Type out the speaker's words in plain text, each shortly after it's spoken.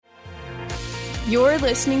You're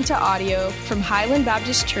listening to audio from Highland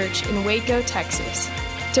Baptist Church in Waco, Texas.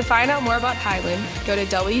 To find out more about Highland, go to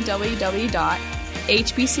www.hbcwaco.org.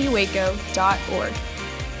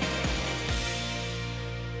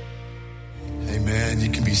 Amen. You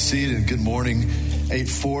can be seated. Good morning,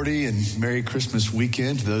 8:40, and Merry Christmas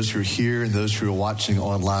weekend to those who are here and those who are watching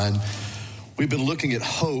online. We've been looking at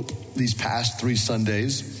hope these past 3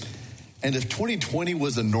 Sundays. And if 2020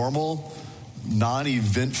 was a normal,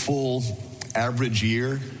 non-eventful, average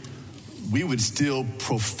year, we would still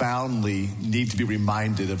profoundly need to be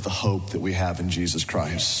reminded of the hope that we have in Jesus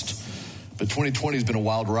Christ. But 2020 has been a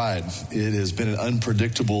wild ride. It has been an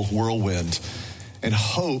unpredictable whirlwind. And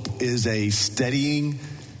hope is a steadying,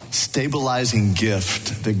 stabilizing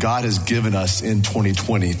gift that God has given us in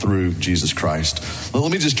 2020 through Jesus Christ. Well,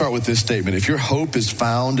 let me just start with this statement. If your hope is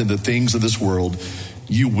found in the things of this world,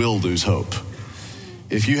 you will lose hope.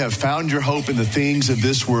 If you have found your hope in the things of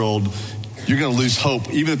this world, you're going to lose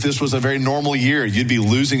hope. Even if this was a very normal year, you'd be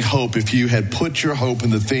losing hope if you had put your hope in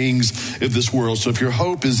the things of this world. So if your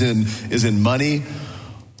hope is in money,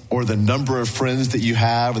 or the number of friends that you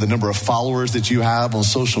have, or the number of followers that you have on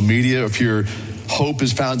social media, if your hope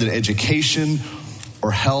is found in education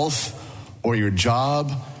or health or your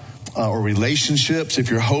job or relationships, if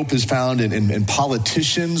your hope is found in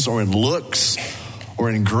politicians or in looks or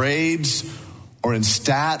in grades or in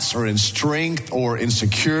stats or in strength or in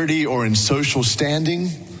security or in social standing,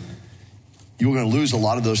 you're going to lose a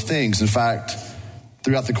lot of those things. In fact,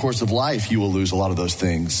 throughout the course of life, you will lose a lot of those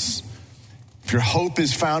things. If your hope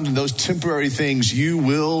is found in those temporary things, you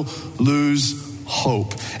will lose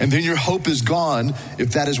hope. And then your hope is gone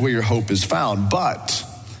if that is where your hope is found. But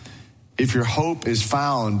if your hope is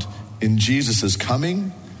found in Jesus'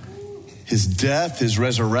 coming, his death, his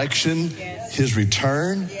resurrection, his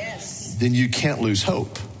return, then you can't lose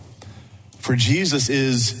hope. For Jesus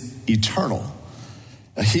is eternal.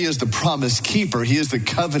 He is the promise keeper. He is the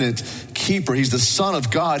covenant keeper. He's the Son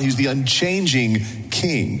of God. He's the unchanging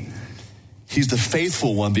King. He's the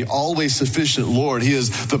faithful one, the always sufficient Lord. He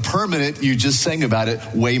is the permanent, you just sang about it,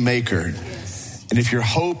 way maker. And if your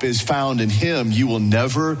hope is found in him, you will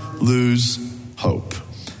never lose hope.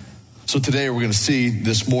 So today we're going to see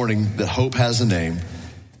this morning that hope has a name.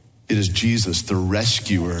 It is Jesus, the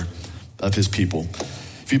rescuer of his people.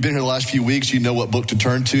 If you've been here the last few weeks, you know what book to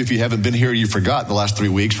turn to. If you haven't been here, you forgot the last 3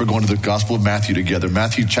 weeks. We're going to the Gospel of Matthew together.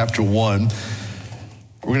 Matthew chapter 1.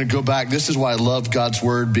 We're going to go back. This is why I love God's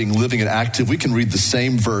word being living and active. We can read the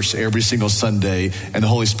same verse every single Sunday, and the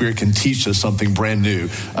Holy Spirit can teach us something brand new.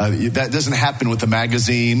 That doesn't happen with a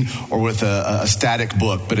magazine or with a static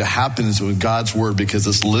book, but it happens with God's word because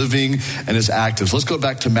it's living and it's active. So let's go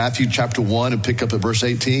back to Matthew chapter 1 and pick up at verse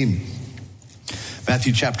 18.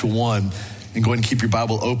 Matthew chapter 1, and go ahead and keep your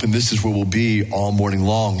Bible open. This is where we'll be all morning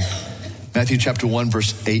long. Matthew chapter 1,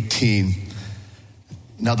 verse 18.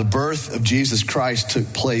 Now the birth of Jesus Christ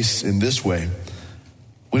took place in this way.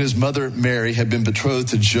 When his mother Mary had been betrothed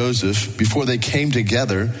to Joseph, before they came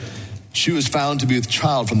together, she was found to be with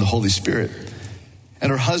child from the Holy Spirit.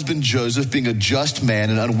 And her husband Joseph, being a just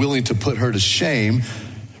man and unwilling to put her to shame,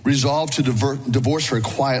 resolved to divorce her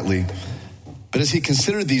quietly. But as he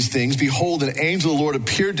considered these things, behold, an angel of the Lord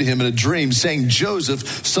appeared to him in a dream, saying,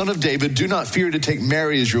 Joseph, son of David, do not fear to take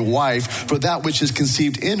Mary as your wife, for that which is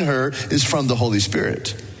conceived in her is from the Holy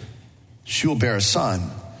Spirit. She will bear a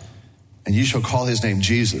son, and you shall call his name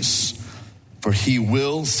Jesus, for he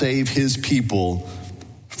will save his people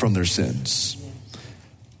from their sins.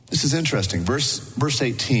 This is interesting. Verse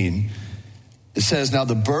 18, it says, now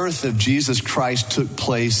the birth of Jesus Christ took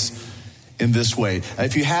place in this way.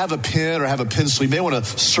 If you have a pen or have a pencil, you may want to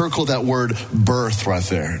circle that word birth right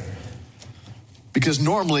there. Because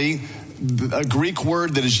normally a Greek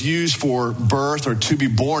word that is used for birth or to be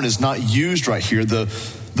born is not used right here. The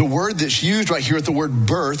word that's used right here at the word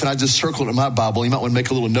birth, and I just circled it in my Bible. You might want to make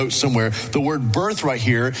a little note somewhere. The word birth right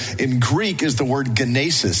here in Greek is the word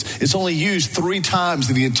genesis. It's only used 3 times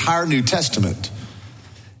in the entire New Testament.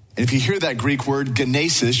 And if you hear that Greek word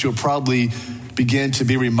genesis, you'll probably begin to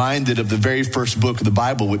be reminded of the very first book of the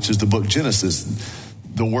Bible, which is the book Genesis.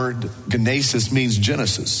 The word genesis means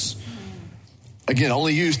Genesis. Again,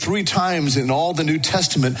 only used 3 times in all the New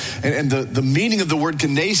Testament. And the meaning of the word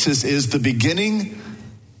genesis is the beginning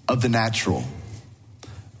of the natural.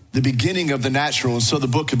 The beginning of the natural. And so the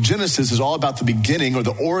book of Genesis is all about the beginning or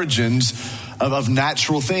the origins of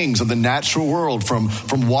natural things, of the natural world, from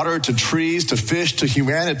water to trees to fish to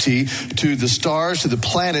humanity to the stars to the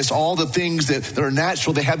planets, all the things that are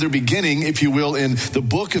natural. They have their beginning, if you will, in the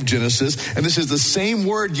book of Genesis. And this is the same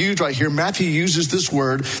word used right here. Matthew uses this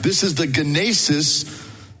word. This is the genesis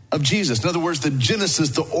of Jesus. In other words, the genesis,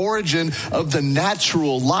 the origin of the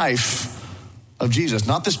natural life of Jesus,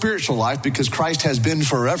 not the spiritual life, because Christ has been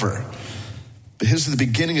forever. But this is the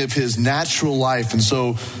beginning of his natural life. And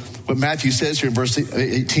so what Matthew says here in verse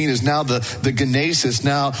 18 is now the genesis,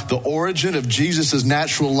 now the origin of Jesus'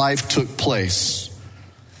 natural life took place.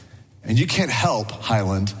 And you can't help,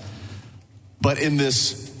 Highland, but in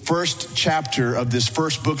this first chapter of this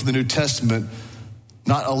first book of the New Testament,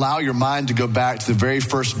 not allow your mind to go back to the very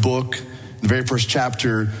first book, the very first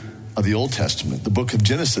chapter of the Old Testament, the book of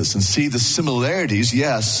Genesis, and see the similarities,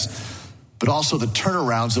 yes, but also the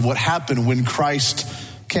turnarounds of what happened when Christ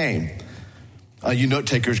came. You note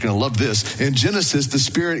takers are going to love this. In Genesis, the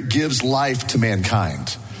Spirit gives life to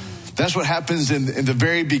mankind. That's what happens in the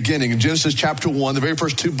very beginning. In Genesis chapter 1, the very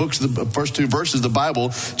first two verses of the Bible,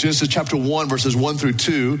 Genesis chapter 1, verses 1 through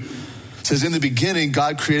 2, says, in the beginning,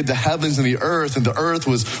 God created the heavens and the earth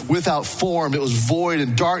was without form. It was void,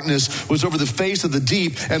 and darkness was over the face of the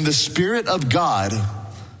deep, and the Spirit of God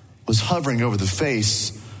was hovering over the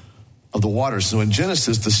face of the waters. So in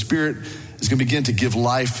Genesis, the Spirit is going to begin to give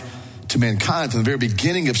life to mankind. From the very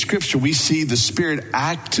beginning of Scripture, we see the Spirit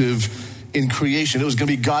active in creation. It was going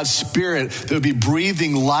to be God's Spirit that would be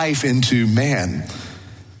breathing life into man.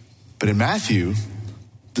 But in Matthew,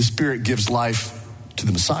 the Spirit gives life to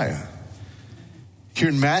the Messiah. Here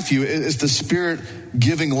in Matthew, it's the Spirit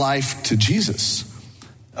giving life to Jesus.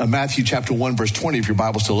 Matthew chapter 1, verse 20, if your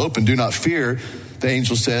Bible's still open, do not fear, the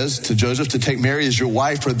angel says to Joseph, to take Mary as your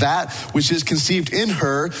wife, for that which is conceived in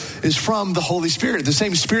her is from the Holy Spirit. The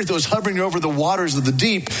same Spirit that was hovering over the waters of the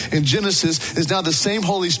deep in Genesis is now the same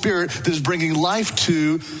Holy Spirit that is bringing life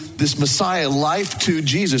to this Messiah, life to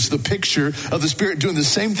Jesus. The picture of the Spirit doing the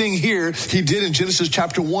same thing here he did in Genesis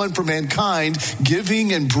chapter 1 for mankind,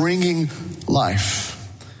 giving and bringing life.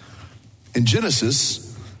 In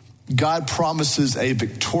Genesis, God promises a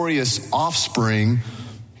victorious offspring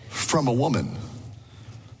from a woman.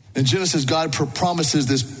 In Genesis, God promises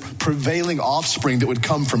this prevailing offspring that would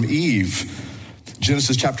come from Eve.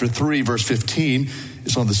 Genesis chapter 3, verse 15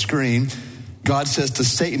 is on the screen. God says to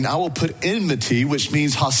Satan, I will put enmity, which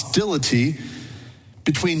means hostility,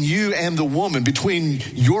 between you and the woman, between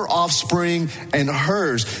your offspring and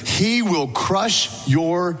hers. He will crush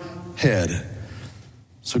your head.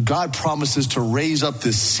 So God promises to raise up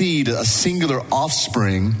this seed, a singular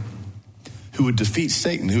offspring, who would defeat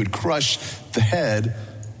Satan, who would crush the head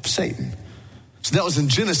of Satan. So that was in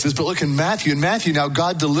Genesis, but look in Matthew. In Matthew now,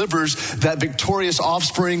 God delivers that victorious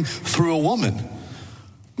offspring through a woman.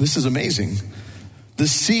 This is amazing. The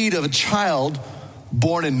seed of a child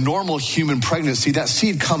born in normal human pregnancy, that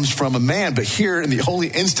seed comes from a man. But here in the only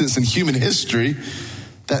instance in human history,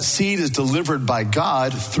 that seed is delivered by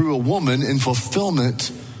God through a woman in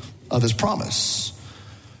fulfillment of his promise.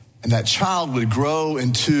 And that child would grow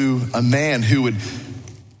into a man who would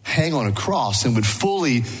hang on a cross and would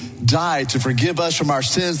fully die to forgive us from our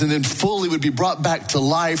sins, and then fully would be brought back to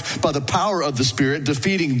life by the power of the Spirit,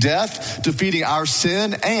 defeating death, defeating our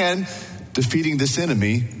sin, and defeating this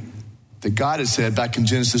enemy that God had said back in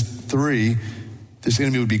Genesis 3, this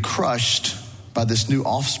enemy would be crushed by this new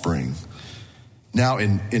offspring. Now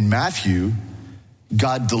in Matthew,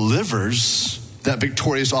 God delivers that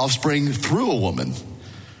victorious offspring through a woman.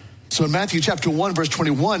 So in Matthew chapter 1, verse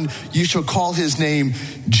 21, you shall call his name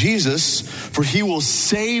Jesus, for he will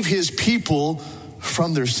save his people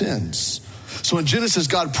from their sins. So in Genesis,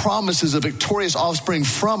 God promises a victorious offspring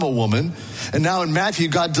from a woman. And now in Matthew,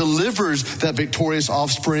 God delivers that victorious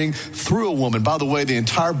offspring through a woman. By the way, the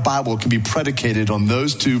entire Bible can be predicated on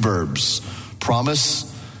those two verbs, promise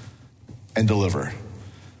and deliver.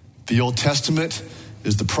 The Old Testament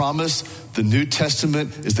is the promise. The New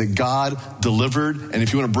Testament is that God delivered. And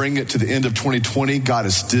if you want to bring it to the end of 2020, God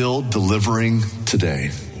is still delivering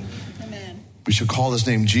today. Amen. We should call his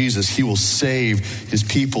name Jesus. He will save his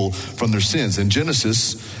people from their sins. In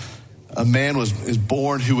Genesis, a man is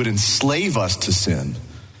born who would enslave us to sin.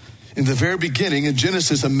 In the very beginning, in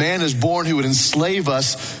Genesis, a man is born who would enslave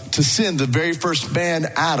us to sin. The very first man,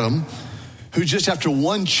 Adam, who just after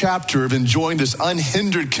one chapter of enjoying this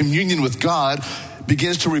unhindered communion with God,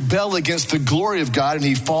 begins to rebel against the glory of God, and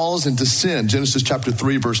he falls into sin. Genesis chapter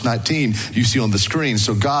 3, verse 19, you see on the screen.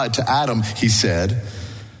 So God to Adam, he said,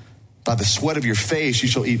 by the sweat of your face you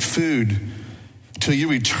shall eat food till you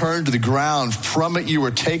return to the ground. From it you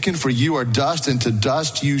were taken, for you are dust, and to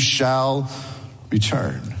dust you shall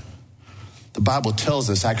return. The Bible tells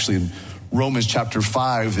us actually in Romans chapter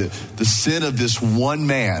 5 that the sin of this one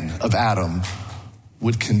man, of Adam,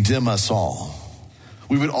 would condemn us all.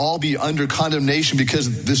 We would all be under condemnation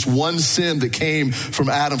because this one sin that came from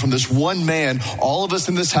Adam, from this one man. All of us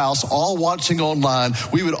in this house, all watching online,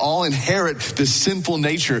 we would all inherit this sinful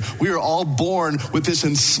nature. We are all born with this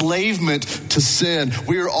enslavement to sin.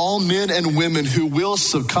 We are all men and women who will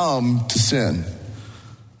succumb to sin.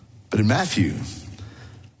 But in Matthew,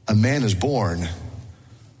 a man is born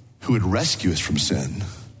who would rescue us from sin.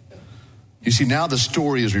 You see, now the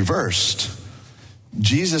story is reversed.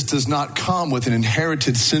 Jesus does not come with an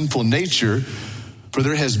inherited sinful nature, for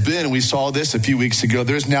there has been, and we saw this a few weeks ago,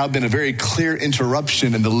 there's now been a very clear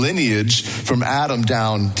interruption in the lineage from Adam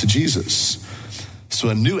down to Jesus. So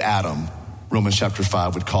a new Adam, Romans chapter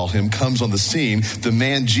 5 would call him, comes on the scene. The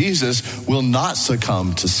man Jesus will not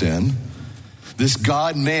succumb to sin. This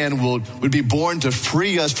God-man would be born to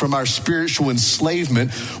free us from our spiritual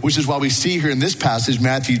enslavement, which is why we see here in this passage,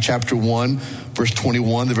 Matthew chapter 1, verse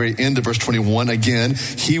 21, the very end of verse 21, again,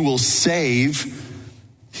 he will save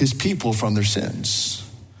his people from their sins.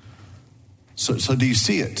 So do you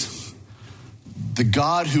see it? The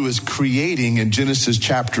God who is creating in Genesis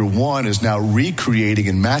chapter 1 is now recreating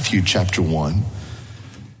in Matthew chapter 1.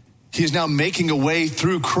 He is now making a way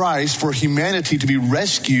through Christ for humanity to be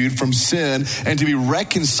rescued from sin and to be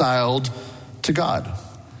reconciled to God.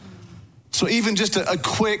 So even just a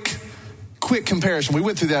quick comparison. We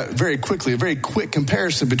went through that very quickly, a very quick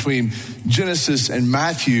comparison between Genesis and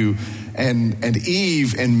Matthew and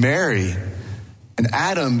Eve and Mary and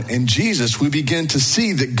Adam and Jesus. We begin to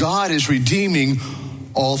see that God is redeeming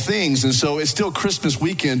all things. And so it's still Christmas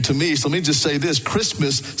weekend to me. So let me just say this.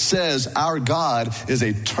 Christmas says our God is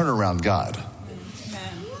a turnaround God.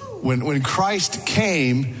 When Christ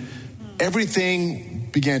came, everything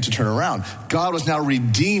began to turn around. God was now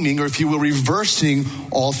redeeming, or if you will, reversing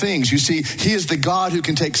all things. You see, he is the God who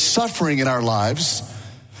can take suffering in our lives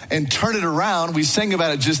and turn it around. We sang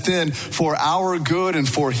about it just then, for our good and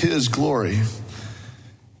for his glory.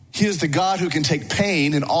 He is the God who can take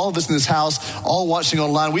pain, and all of us in this house, all watching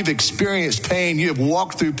online, we've experienced pain. You have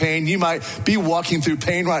walked through pain. You might be walking through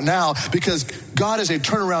pain right now because God is a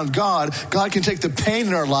turnaround God. God can take the pain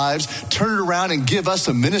in our lives, turn it around, and give us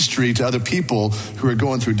a ministry to other people who are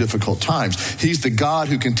going through difficult times. He's the God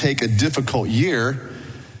who can take a difficult year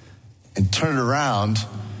and turn it around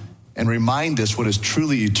and remind us what is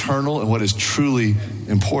truly eternal and what is truly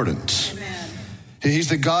important. He's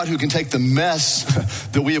the God who can take the mess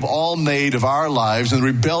that we have all made of our lives and the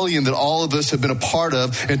rebellion that all of us have been a part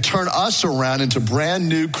of and turn us around into brand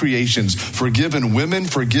new creations, forgiven women,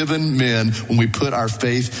 forgiven men, when we put our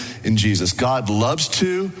faith in Jesus. God loves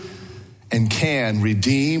to and can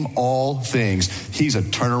redeem all things. He's a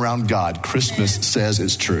turnaround God. Christmas says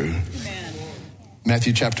it's true. Amen.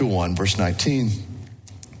 Matthew chapter 1, verse 19.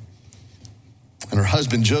 And her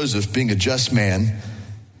husband Joseph, being a just man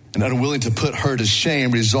and unwilling to put her to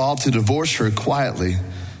shame, resolved to divorce her quietly.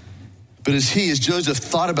 But as Joseph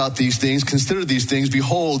thought about these things, considered these things,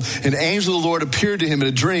 behold, an angel of the Lord appeared to him in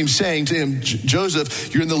a dream, saying to him,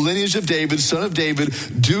 Joseph, you're in the lineage of David, son of David.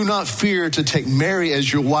 Do not fear to take Mary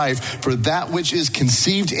as your wife, for that which is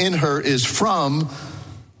conceived in her is from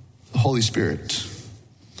the Holy Spirit.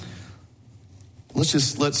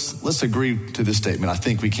 Let's agree to this statement. I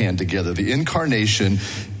think we can together. The incarnation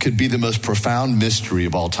could be the most profound mystery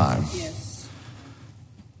of all time. Yes.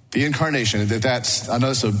 The incarnation, I know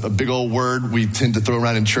it's a big old word we tend to throw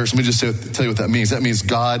around in church. Let me just tell you what that means. That means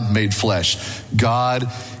God made flesh, God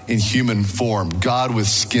in human form, God with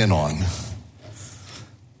skin on.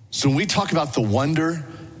 So when we talk about the wonder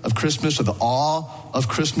of Christmas, or the awe of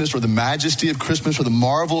Christmas, or the majesty of Christmas, or the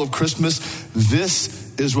marvel of Christmas,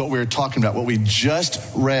 this is what we're talking about, what we just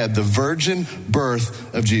read, the virgin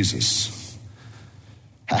birth of Jesus.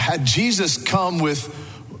 Had Jesus come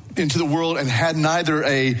into the world and had neither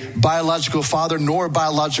a biological father nor a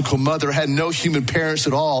biological mother, had no human parents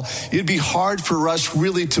at all, it'd be hard for us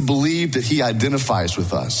really to believe that he identifies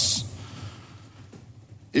with us.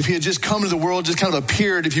 If he had just come into the world, just kind of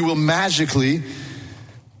appeared, if you will, magically,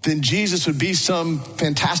 then Jesus would be some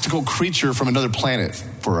fantastical creature from another planet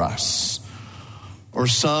for us, or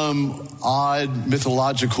some odd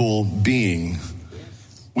mythological being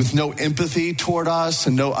with no empathy toward us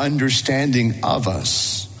and no understanding of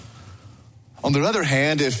us. On the other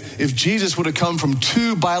hand, if Jesus would have come from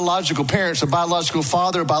two biological parents, a biological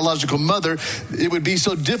father, a biological mother, it would be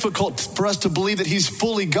so difficult for us to believe that he's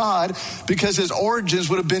fully God, because his origins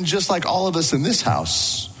would have been just like all of us in this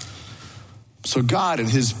house. So God, in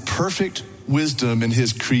his perfect wisdom and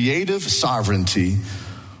his creative sovereignty,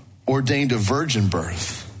 ordained a virgin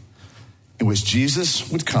birth in which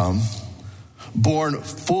Jesus would come, born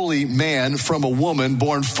fully man from a woman,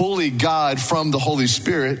 born fully God from the Holy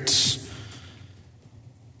Spirit,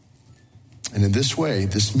 And in this way,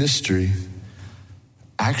 this mystery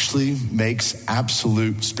actually makes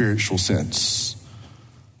absolute spiritual sense.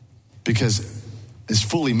 Because as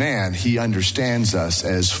fully man, he understands us.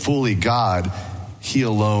 As fully God, he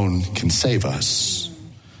alone can save us.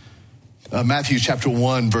 Matthew chapter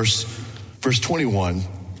 1, verse 21.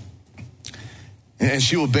 And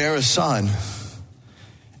she will bear a son,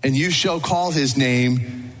 and you shall call his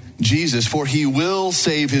name Jesus, for he will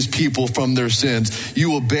save his people from their sins.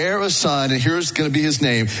 You will bear a son, and here's going to be his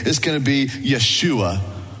name. It's going to be Yeshua,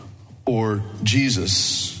 or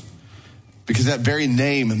Jesus. Because that very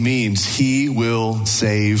name means he will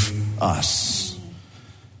save us.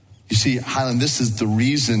 You see, Highland, this is the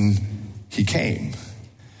reason he came.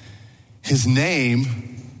 His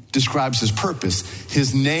name describes his purpose.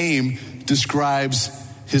 His name describes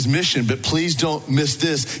his mission. But please don't miss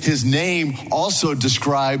this. His name also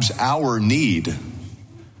describes our need.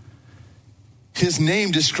 His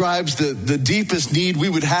name describes the deepest need we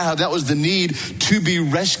would have. That was the need to be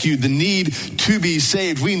rescued, the need to be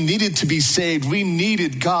saved. We needed to be saved. We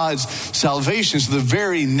needed God's salvation. So the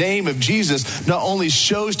very name of Jesus not only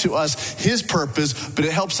shows to us his purpose, but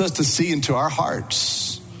it helps us to see into our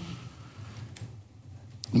hearts.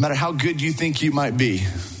 No matter how good you think you might be,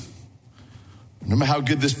 no matter how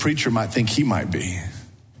good this preacher might think he might be,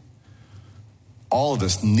 all of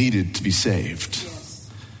us needed to be saved.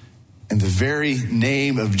 And the very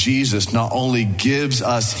name of Jesus not only gives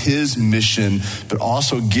us his mission, but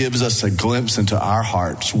also gives us a glimpse into our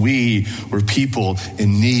hearts. We were people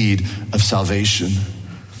in need of salvation.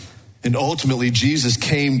 And ultimately, Jesus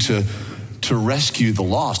came to rescue the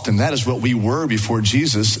lost. And that is what we were before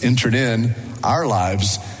Jesus entered in our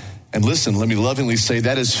lives. And listen, let me lovingly say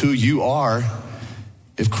that is who you are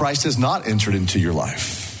if Christ has not entered into your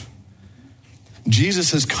life.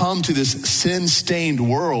 Jesus has come to this sin-stained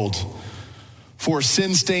world for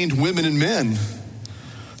sin-stained women and men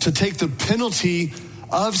to take the penalty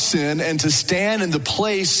of sin and to stand in the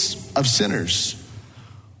place of sinners.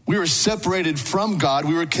 We were separated from God.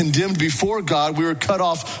 We were condemned before God. We were cut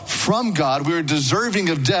off from God. We were deserving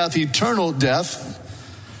of death, eternal death.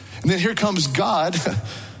 And then here comes God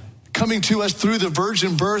coming to us through the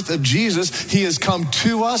virgin birth of Jesus. He has come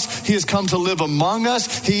to us. He has come to live among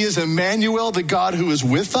us. He is Emmanuel, the God who is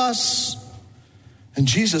with us. And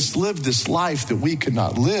Jesus lived this life that we could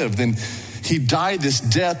not live. Then he died this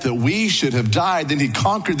death that we should have died. Then he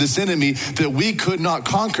conquered this enemy that we could not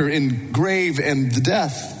conquer in grave and the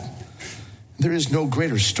death. There is no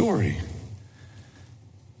greater story.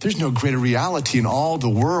 There's no greater reality in all the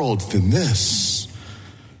world than this.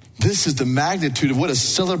 This is the magnitude of what is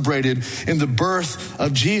celebrated in the birth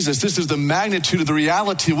of Jesus. This is the magnitude of the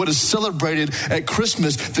reality of what is celebrated at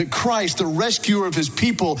Christmas, that Christ, the rescuer of his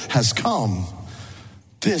people, has come.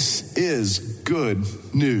 This is good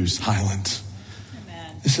news, Highland.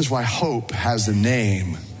 Amen. This is why hope has a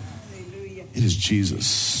name. Hallelujah. It is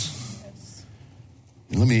Jesus. Yes.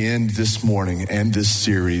 And let me end this morning and this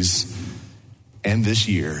series and this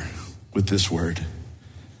year with this word.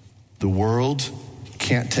 The world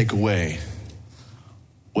can't take away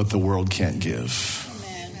what the world can't give.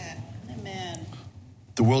 Amen. Amen.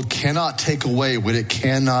 The world cannot take away what it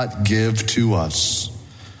cannot give to us.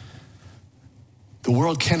 The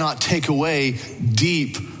world cannot take away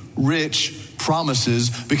deep, rich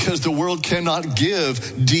promises because the world cannot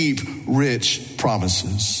give deep, rich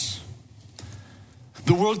promises.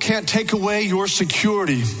 The world can't take away your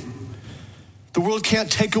security. The world can't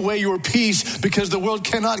take away your peace because the world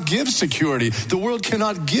cannot give security. The world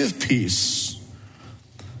cannot give peace.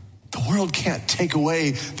 The world can't take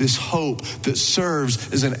away this hope that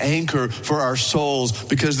serves as an anchor for our souls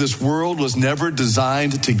because this world was never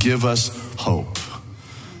designed to give us hope.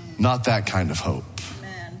 Not that kind of hope.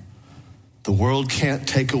 Amen. The world can't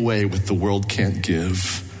take away what the world can't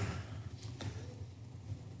give.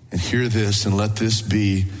 And hear this and let this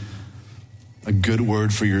be a good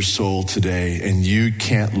word for your soul today. And you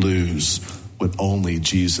can't lose what only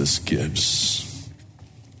Jesus gives.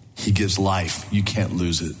 He gives life. You can't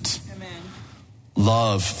lose it. Amen.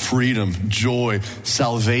 Love, freedom, joy,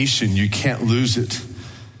 salvation. You can't lose it.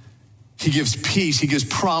 He gives peace. He gives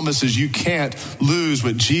promises. You can't lose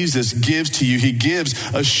what Jesus gives to you. He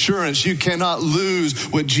gives assurance. You cannot lose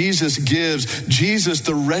what Jesus gives. Jesus,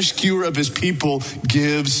 the rescuer of his people,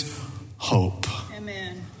 gives hope.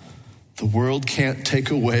 Amen. The world can't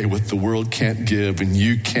take away what the world can't give, and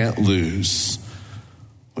you can't lose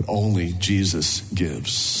what only Jesus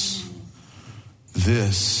gives.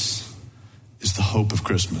 This is the hope of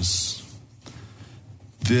Christmas.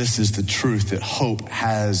 This is the truth that hope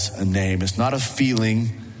has a name. It's not a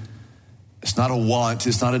feeling. It's not a want.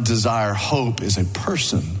 It's not a desire. Hope is a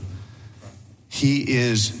person. He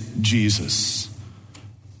is Jesus,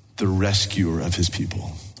 the rescuer of his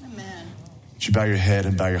people. Amen. Would you bow your head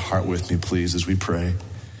and bow your heart with me, please, as we pray?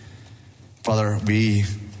 Father, we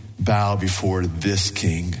bow before this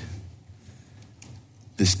King.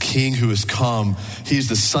 This King who has come. He's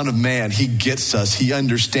the Son of Man. He gets us. He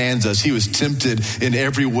understands us. He was tempted in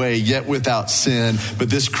every way, yet without sin. But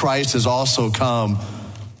this Christ has also come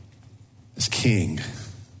as King,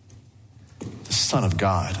 the Son of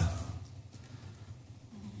God.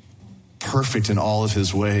 Perfect in all of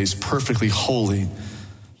his ways, perfectly holy,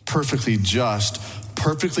 perfectly just,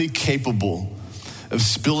 perfectly capable of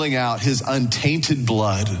spilling out his untainted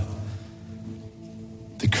blood,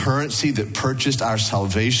 the currency that purchased our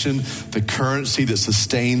salvation, the currency that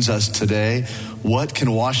sustains us today. What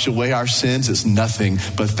can wash away our sins? It's nothing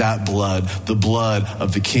but that blood, the blood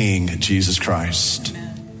of the King, Jesus Christ.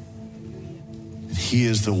 And he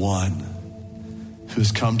is the one who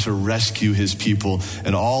has come to rescue his people.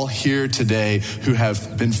 And all here today who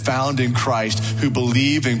have been found in Christ, who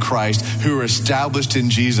believe in Christ, who are established in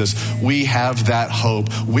Jesus, we have that hope.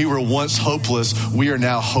 We were once hopeless. We are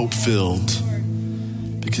now hope-filled.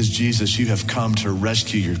 Because Jesus, you have come to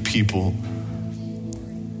rescue your people.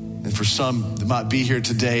 And for some that might be here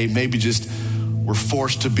today, maybe just were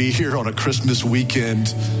forced to be here on a Christmas weekend,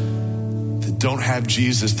 that don't have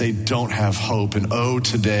Jesus, they don't have hope. And oh,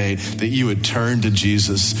 today that you would turn to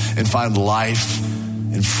Jesus and find life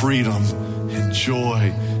and freedom and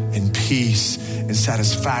joy and peace and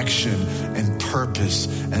satisfaction and purpose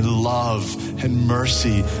and love and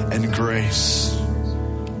mercy and grace.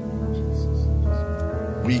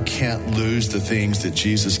 We can't lose the things that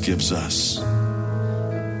Jesus gives us.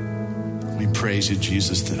 We praise you,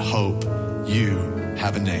 Jesus, that hope, you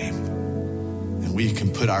have a name. And we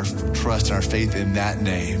can put our trust and our faith in that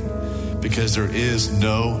name because there is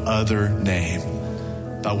no other name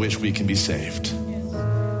by which we can be saved.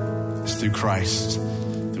 It's through Christ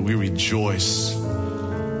that we rejoice.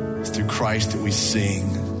 It's through Christ that we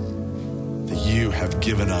sing that you have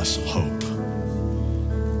given us hope.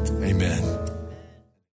 Amen.